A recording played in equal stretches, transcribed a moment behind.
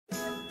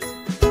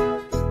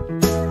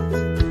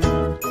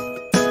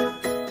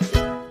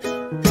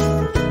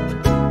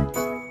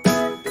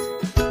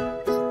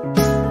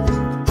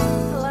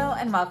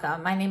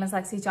welcome. My name is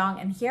Lexi Jong,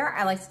 and here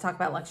I like to talk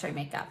about luxury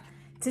makeup.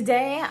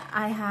 Today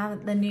I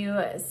have the new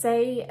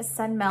Saie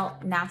Sun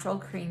Melt Natural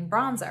Cream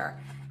Bronzer,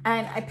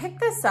 and I picked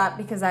this up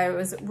because I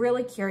was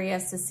really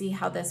curious to see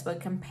how this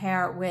would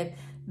compare with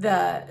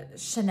the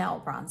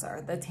Chanel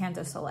bronzer, the Tan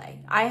de Soleil.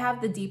 I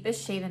have the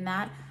deepest shade in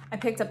that. I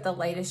picked up the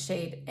lightest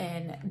shade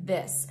in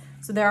this.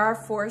 So there are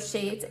 4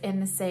 shades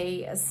in the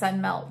Saie Sun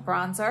Melt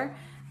Bronzer.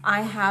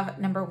 I have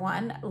number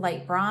 1,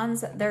 light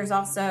bronze. There's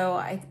also,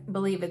 I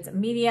believe it's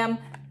medium,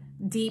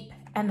 deep,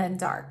 and then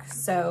dark.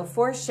 So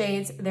 4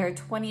 shades, they're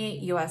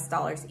 $28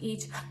 US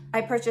each.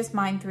 I purchased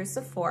mine through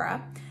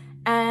Sephora.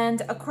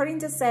 And according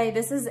to Saie,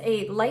 this is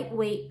a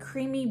lightweight,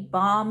 creamy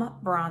balm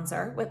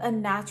bronzer with a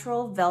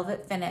natural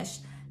velvet finish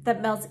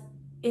that melts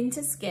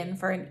into skin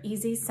for an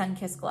easy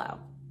sun-kissed glow.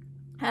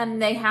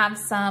 And they have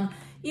some,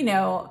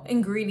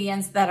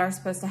 ingredients that are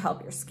supposed to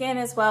help your skin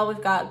as well.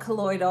 We've got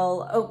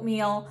colloidal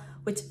oatmeal,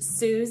 which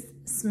soothes,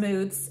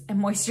 smooths,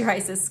 and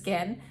moisturizes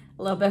skin.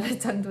 A little bit of a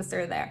tongue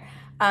twister there.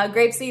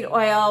 Grapeseed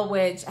oil,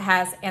 which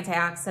has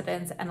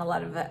antioxidants and a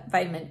lot of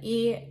vitamin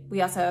E.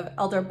 We also have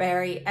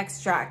elderberry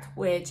extract,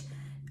 which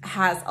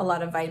has a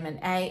lot of vitamin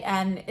A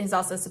and is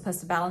also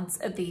supposed to balance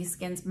the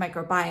skin's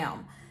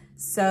microbiome.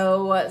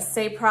 So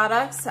Saie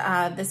products,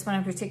 this one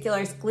in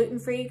particular is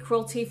gluten-free,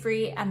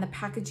 cruelty-free, and the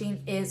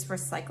packaging is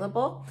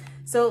recyclable.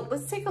 So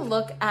let's take a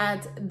look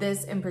at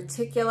this in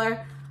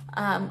particular.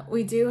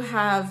 We do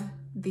have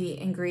the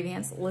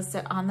ingredients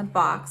listed on the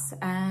box,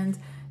 and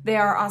they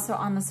are also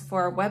on the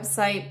Sephora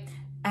website.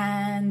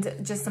 And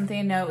just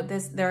something to note,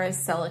 there is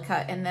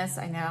silica in this.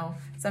 I know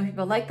some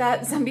people like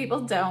that, some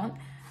people don't.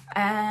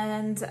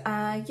 And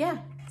yeah,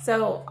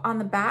 so on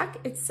the back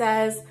it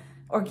says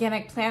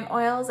organic plant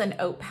oils and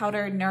oat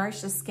powder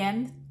nourish the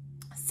skin.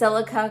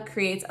 Silica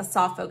creates a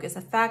soft focus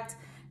effect,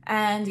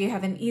 and you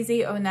have an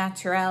easy au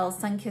naturel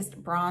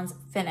sun-kissed bronze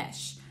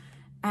finish.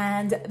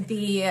 And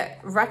the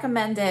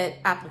recommended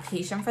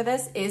application for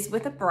this is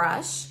with a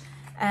brush,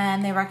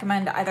 and they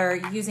recommend either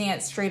using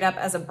it straight up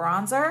as a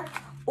bronzer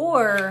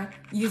or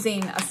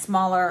using a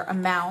smaller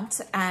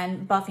amount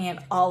and buffing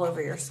it all over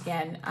your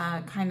skin,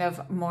 kind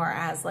of more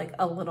as like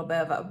a little bit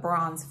of a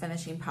bronze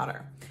finishing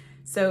powder.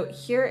 So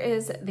here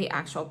is the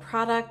actual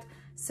product.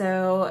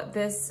 So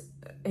this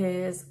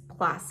is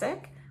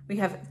plastic. We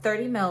have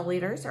 30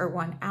 milliliters or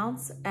 1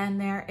 ounce,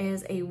 and there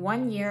is a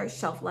 1-year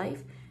shelf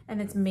life,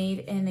 and it's made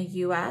in the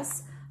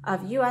US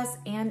of US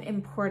and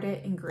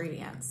imported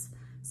ingredients.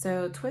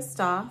 So twist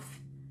off,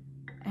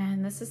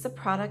 and this is the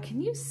product.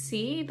 Can you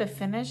see the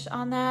finish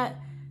on that?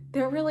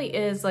 There really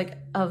is like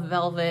a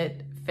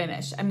velvet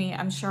finish. I mean,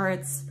 I'm sure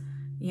it's,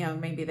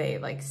 maybe they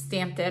like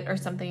stamped it or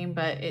something,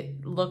 but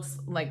it looks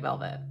like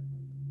velvet.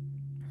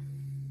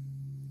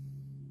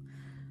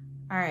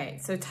 All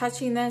right, so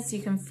touching this,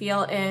 you can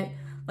feel it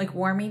like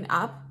warming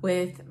up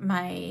with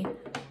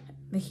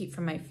the heat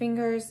from my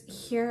fingers.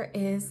 Here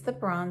is the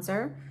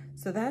bronzer.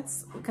 So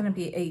that's gonna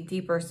be a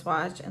deeper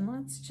swatch, and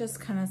let's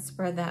just kind of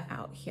spread that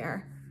out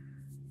here.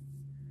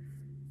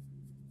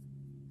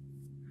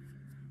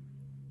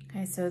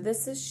 Okay, so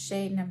this is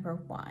shade number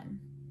 1.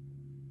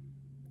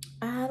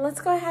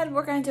 Let's go ahead,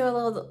 we're gonna do a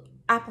little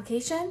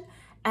application,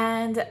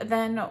 and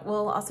then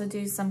we'll also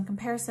do some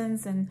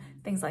comparisons and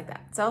things like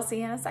that. So I'll see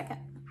you in a second.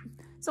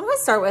 So I'm gonna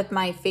start with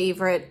my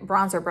favorite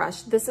bronzer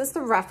brush. This is the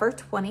Rephr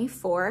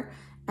 24,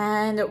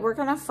 and we're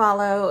gonna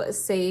follow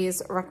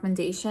Saie's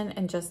recommendation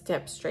and just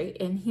dip straight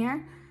in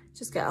here.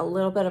 Just get a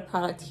little bit of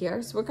product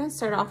here. So we're gonna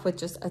start off with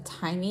just a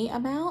tiny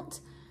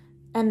amount,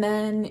 and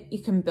then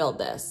you can build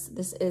this.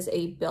 This is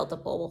a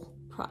buildable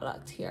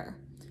product here.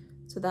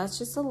 So that's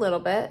just a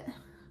little bit.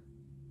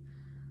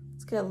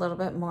 Let's get a little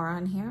bit more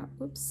on here.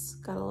 Oops,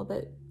 got a little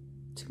bit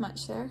too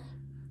much there.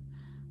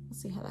 We'll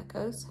see how that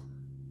goes.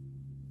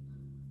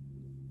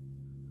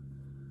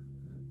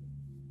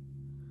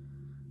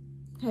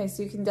 Okay,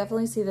 so you can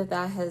definitely see that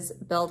that has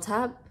built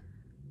up.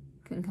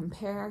 You can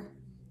compare.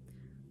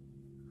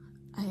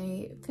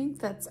 I think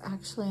that's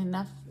actually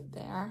enough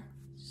there.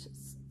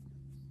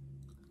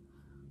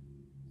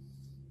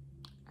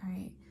 All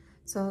right,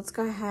 so let's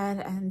go ahead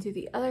and do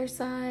the other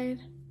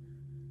side.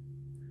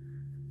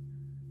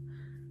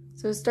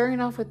 So starting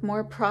off with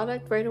more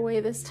product right away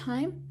this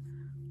time.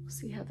 We'll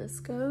see how this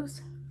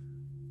goes.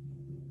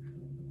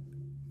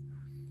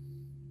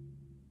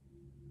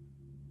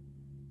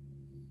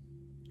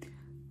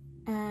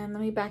 And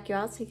let me back you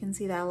out so you can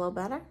see that a little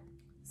better.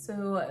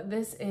 So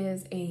this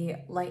is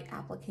a light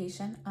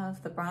application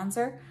of the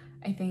bronzer.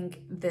 I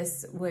think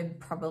this would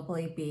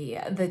probably be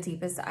the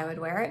deepest I would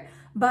wear it,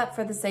 but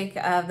for the sake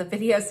of the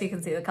video so you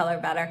can see the color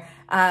better,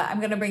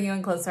 I'm gonna bring you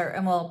in closer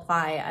and we'll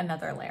apply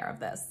another layer of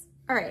this.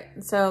 All right,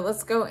 so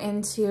let's go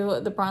into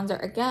the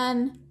bronzer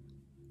again.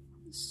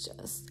 Let's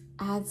just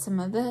add some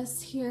of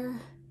this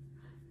here.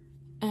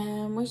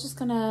 And we're just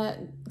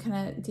gonna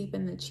kind of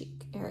deepen the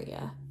cheek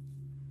area.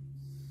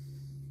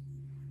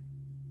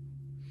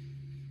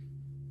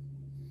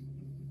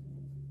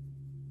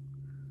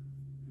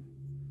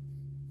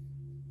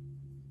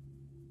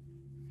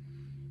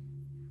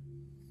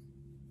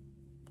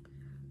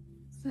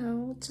 So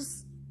we'll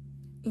just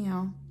you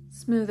know,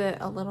 smooth it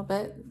a little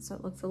bit so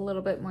it looks a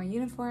little bit more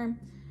uniform.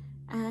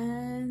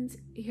 And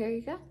here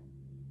you go.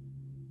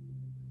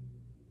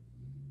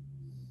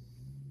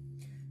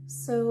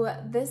 So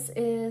this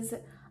is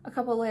a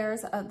couple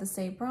layers of the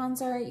Saie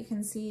bronzer. You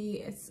can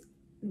see it's,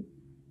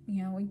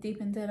 you know, we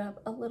deepened it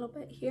up a little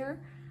bit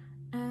here,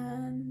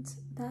 and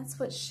that's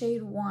what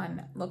shade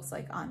 1 looks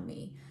like on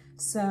me.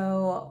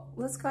 So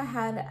let's go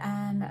ahead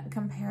and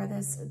compare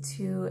this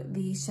to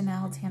the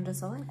Chanel Tan de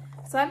Soleil.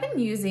 So I've been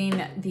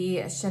using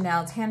the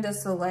Chanel Tan de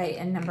Soleil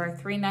in number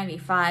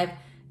 395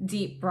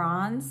 Deep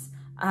Bronze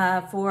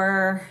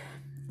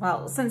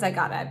since I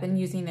got it. I've been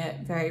using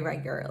it very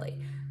regularly.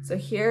 So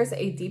here's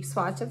a deep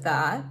swatch of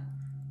that.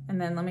 And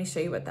then let me show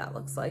you what that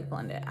looks like,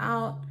 blend it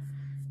out.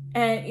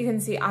 And you can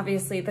see,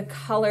 obviously, the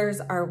colors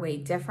are way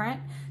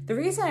different. The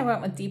reason I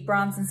went with deep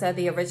bronze instead of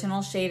the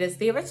original shade is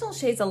the original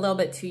shade's a little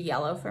bit too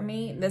yellow for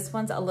me. This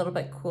one's a little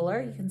bit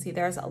cooler. You can see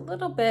there's a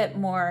little bit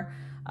more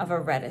of a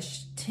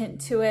reddish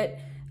tint to it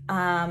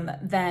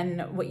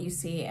than what you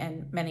see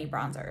in many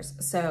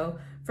bronzers. So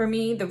for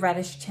me, the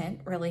reddish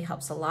tint really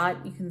helps a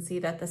lot. You can see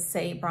that the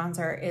Saie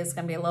bronzer is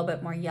gonna be a little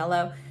bit more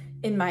yellow.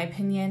 In my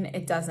opinion,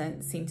 it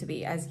doesn't seem to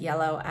be as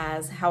yellow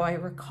as how I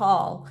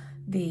recall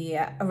the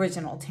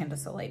original Tan de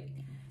Soleil.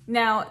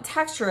 Now,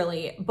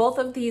 texturally, both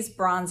of these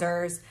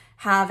bronzers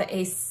have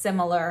a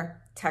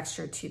similar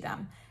texture to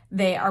them.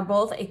 They are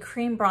both a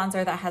cream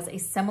bronzer that has a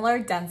similar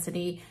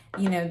density.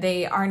 You know,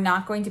 they are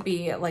not going to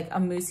be like a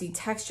moussey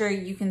texture.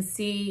 You can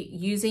see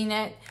using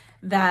it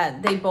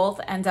that they both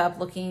end up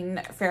looking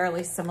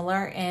fairly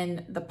similar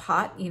in the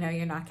pot. You know,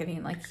 you're not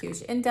getting like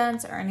huge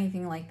indents or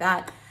anything like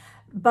that.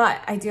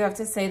 But I do have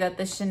to say that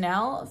the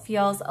Chanel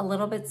feels a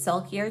little bit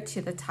silkier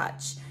to the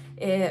touch.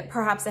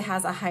 Perhaps it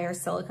has a higher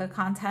silica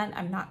content,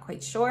 I'm not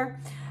quite sure.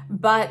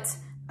 But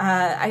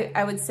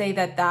I would say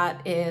that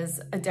that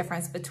is a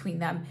difference between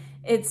them.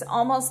 It's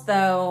almost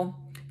though,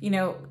 you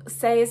know,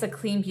 Saie is a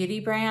clean beauty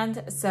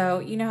brand. So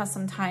you know how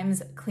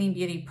sometimes clean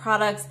beauty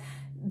products,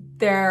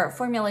 their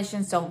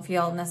formulations don't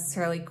feel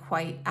necessarily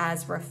quite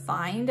as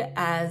refined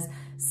as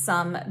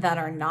some that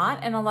are not.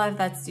 And a lot of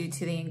that's due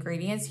to the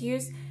ingredients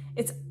used.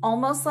 It's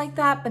almost like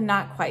that, but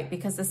not quite,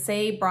 because the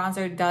Saie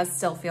bronzer does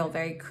still feel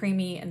very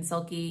creamy and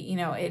silky. You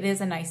know, it is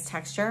a nice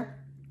texture.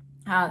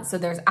 So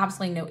there's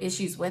absolutely no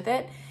issues with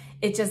it.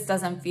 It just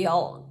doesn't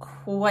feel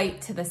quite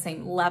to the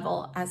same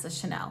level as the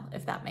Chanel,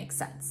 if that makes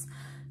sense.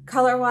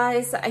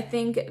 Color-wise, I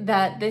think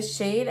that this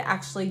shade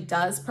actually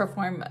does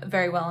perform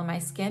very well on my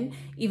skin,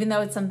 even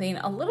though it's something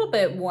a little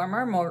bit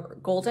warmer, more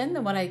golden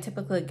than what I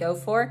typically go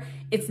for.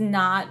 It's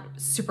not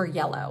super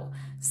yellow.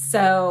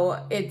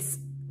 So it's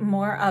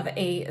more of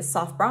a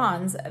soft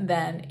bronze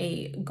than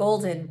a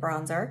golden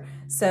bronzer.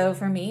 So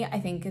for me, I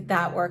think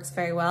that works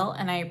very well,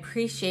 and I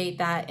appreciate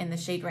that in the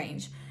shade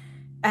range.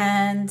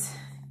 And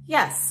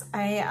yes,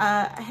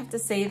 I have to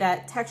say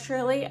that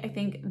texturally, I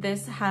think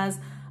this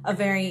has a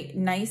very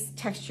nice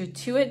texture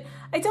to it.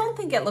 I don't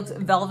think it looks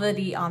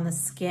velvety on the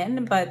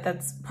skin, but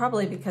that's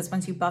probably because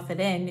once you buff it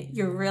in,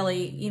 you're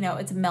really, you know,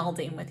 it's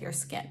melding with your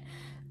skin.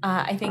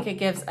 I think it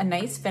gives a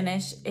nice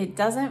finish. It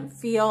doesn't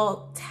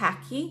feel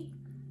tacky.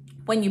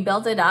 When you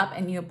build it up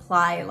and you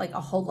apply like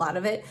a whole lot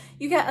of it,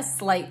 you get a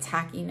slight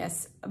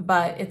tackiness,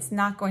 but it's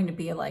not going to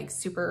be like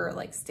super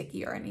like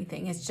sticky or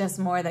anything. It's just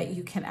more that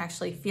you can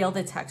actually feel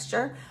the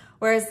texture.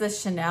 Whereas the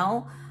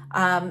Chanel,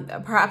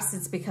 perhaps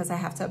it's because I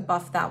have to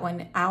buff that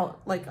one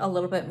out like a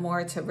little bit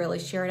more to really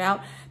shear it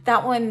out.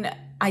 That one,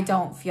 I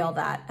don't feel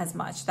that as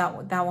much.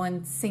 That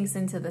one sinks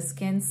into the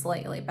skin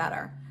slightly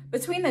better.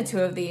 Between the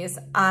two of these,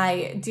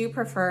 I do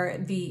prefer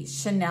the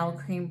Chanel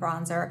cream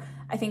bronzer.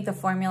 I think the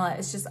formula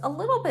is just a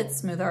little bit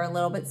smoother, a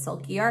little bit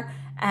silkier.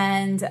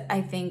 And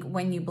I think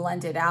when you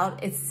blend it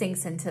out, it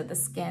sinks into the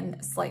skin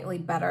slightly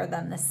better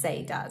than the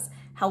Saie does.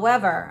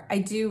 However, I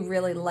do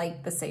really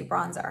like the Saie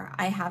bronzer.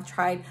 I have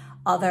tried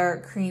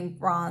other cream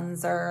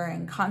bronzer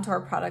and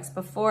contour products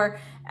before,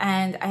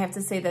 and I have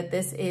to say that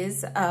this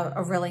is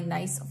a really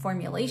nice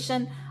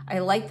formulation. I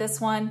like this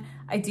one.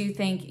 I do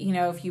think, you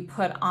know, if you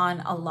put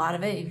on a lot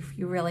of it, if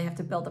you really have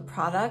to build a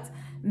product,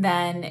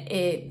 then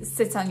it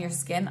sits on your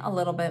skin a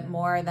little bit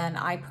more than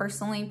I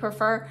personally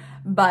prefer.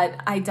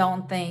 But I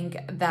don't think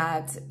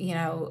that, you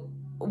know,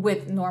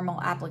 with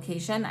normal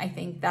application, I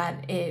think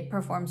that it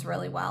performs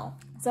really well.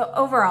 So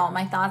overall,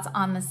 my thoughts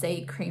on the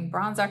Saie cream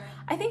bronzer,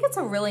 I think it's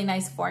a really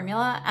nice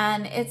formula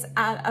and it's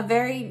at a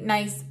very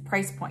nice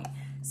price point.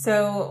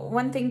 So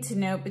one thing to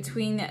note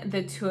between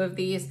the two of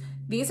these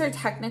are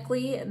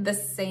technically the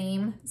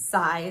same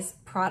size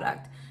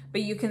product,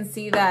 but you can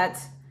see that,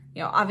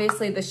 you know,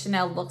 obviously the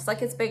Chanel looks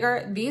like it's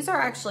bigger. These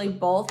are actually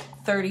both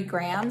 30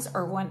 grams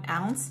or 1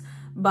 ounce,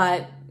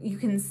 but you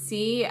can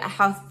see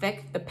how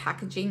thick the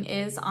packaging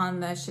is on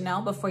the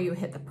Chanel before you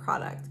hit the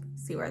product.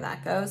 See where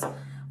that goes?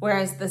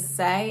 Whereas the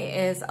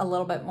Saie is a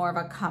little bit more of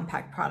a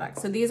compact product.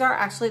 So these are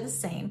actually the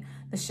same.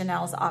 The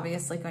Chanel is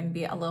obviously going to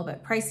be a little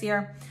bit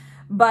pricier,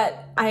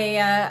 but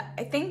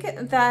I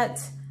think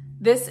that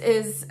this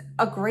is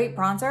a great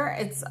bronzer.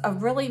 It's a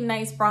really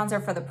nice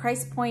bronzer for the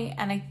price point,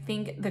 and I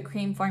think the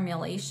cream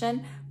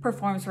formulation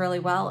performs really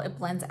well. It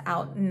blends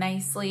out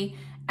nicely,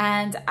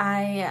 and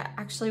I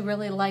actually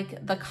really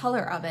like the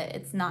color of it.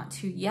 It's not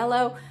too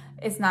yellow.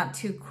 It's not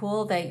too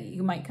cool that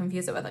you might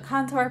confuse it with a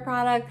contour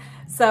product.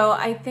 So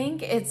I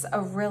think it's a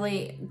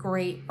really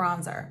great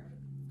bronzer.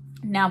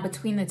 Now,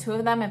 between the two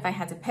of them, if I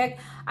had to pick,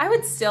 I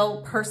would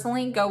still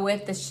personally go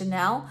with the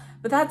Chanel,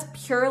 but that's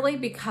purely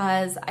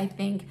because I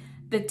think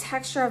the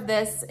texture of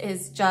this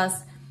is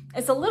just,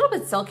 it's a little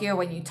bit silkier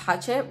when you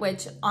touch it,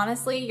 which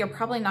honestly, you're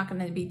probably not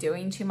going to be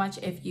doing too much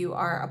if you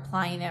are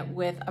applying it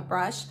with a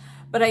brush.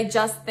 But I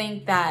just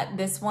think that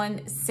this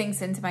one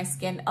sinks into my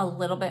skin a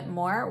little bit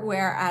more,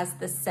 whereas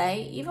the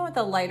Saie, even with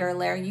a lighter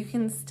layer, you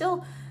can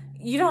still,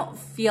 you don't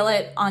feel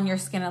it on your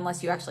skin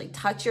unless you actually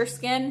touch your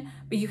skin,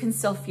 but you can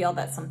still feel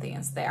that something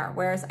is there,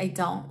 whereas I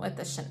don't with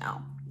the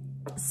Chanel.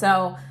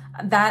 So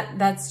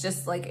that's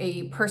just like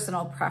a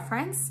personal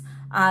preference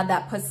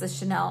that puts the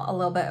Chanel a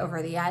little bit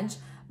over the edge.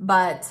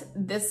 But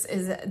this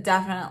is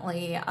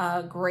definitely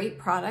a great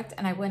product,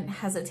 and I wouldn't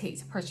hesitate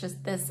to purchase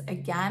this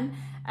again.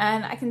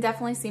 And I can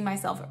definitely see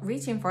myself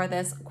reaching for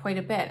this quite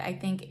a bit. I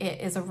think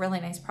it is a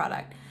really nice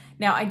product.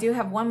 Now, I do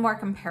have one more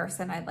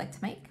comparison I'd like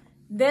to make.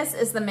 This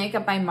is the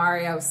Makeup by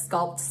Mario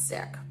Sculpt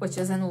Stick, which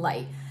is in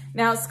light.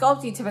 Now,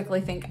 Sculpt, you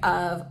typically think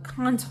of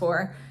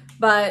contour,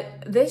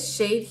 but this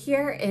shade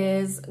here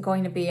is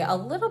going to be a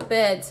little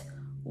bit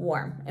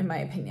warm, in my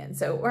opinion.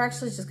 So we're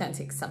actually just going to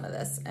take some of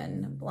this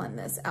and blend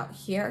this out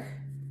here.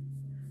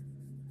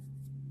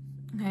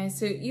 Okay,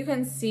 so you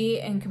can see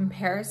in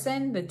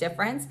comparison the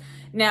difference.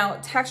 Now,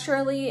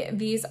 texturally,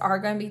 these are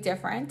going to be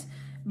different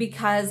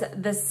because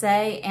the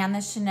Saie and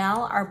the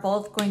Chanel are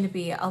both going to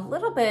be a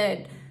little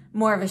bit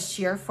more of a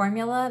sheer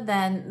formula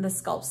than the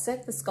Sculpt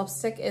Stick. The Sculpt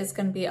Stick is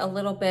going to be a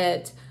little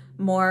bit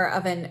more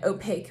of an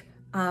opaque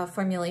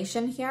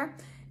formulation here.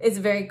 It's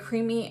very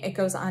creamy, it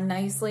goes on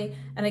nicely.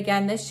 And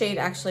again, this shade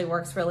actually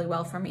works really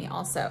well for me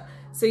also.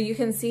 So you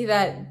can see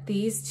that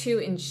these two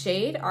in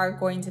shade are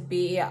going to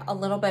be a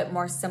little bit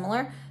more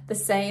similar. The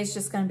Saie is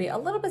just going to be a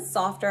little bit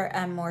softer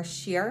and more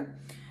sheer.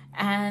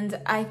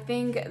 And I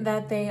think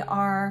that they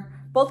are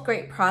both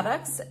great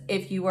products.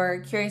 If you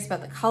were curious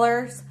about the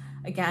colors,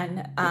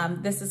 again,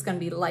 this is going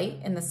to be light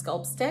in the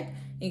Sculpt Stick.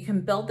 You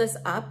can build this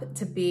up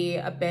to be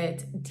a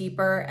bit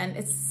deeper, and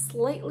it's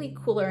slightly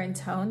cooler in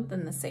tone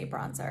than the Saie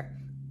bronzer.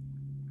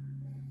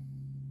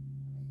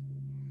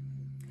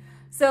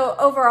 So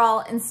overall,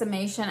 in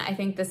summation, I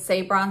think the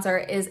Saie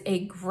bronzer is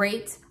a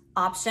great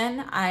option.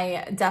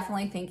 I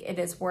definitely think it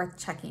is worth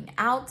checking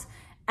out.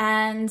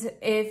 And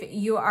if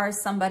you are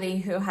somebody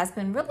who has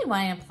been really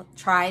wanting to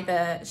try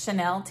the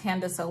Chanel Tan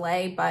de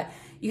Soleil, but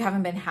you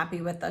haven't been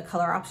happy with the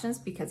color options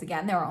because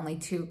again, there are only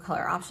 2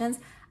 color options,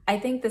 I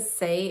think the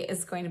Saie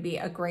is going to be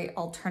a great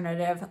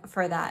alternative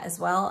for that as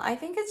well. I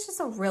think it's just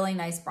a really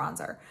nice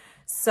bronzer.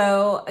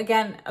 So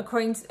again,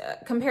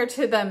 compared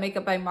to the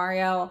Makeup by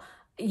Mario,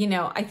 you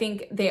know, I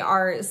think they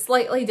are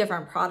slightly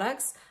different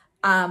products,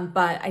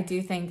 but I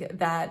do think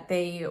that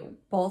they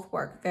both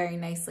work very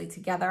nicely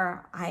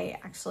together. I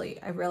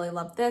really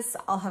love this.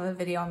 I'll have a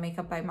video on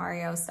Makeup by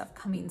Mario stuff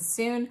coming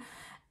soon.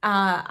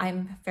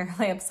 I'm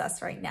fairly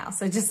obsessed right now,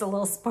 so just a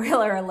little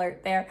spoiler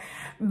alert there.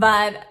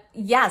 But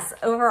yes,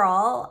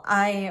 overall,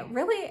 I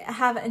really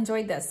have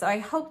enjoyed this. So I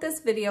hope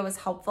this video was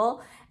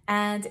helpful.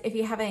 And if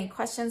you have any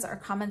questions or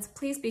comments,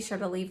 please be sure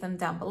to leave them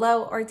down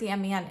below or DM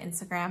me on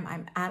Instagram.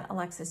 I'm at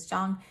Alexis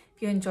Jong.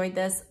 If you enjoyed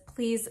this,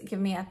 please give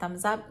me a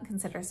thumbs up.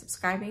 Consider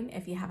subscribing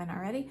if you haven't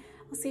already.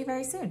 I'll see you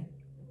very soon.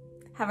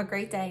 Have a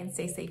great day and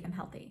stay safe and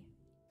healthy.